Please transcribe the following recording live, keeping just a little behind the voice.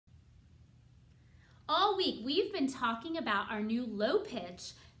All week, we've been talking about our new low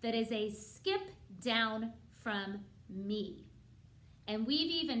pitch that is a skip down from me. And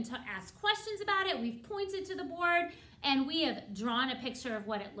we've even asked questions about it. We've pointed to the board and we have drawn a picture of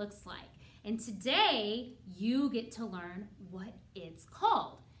what it looks like. And today, you get to learn what it's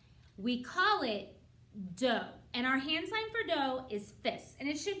called. We call it do. And our hand sign for do is fist. And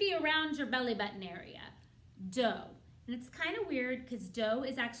it should be around your belly button area. Do. And it's kind of weird because do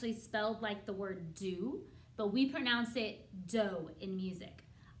is actually spelled like the word do, but we pronounce it do in music.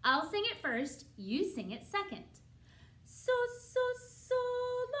 I'll sing it first, you sing it second. So, so, so,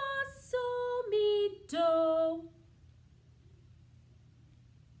 la, so, mi, do.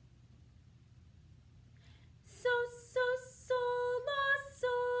 So, so, so, la,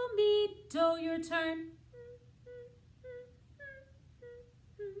 so, mi, do. Your turn.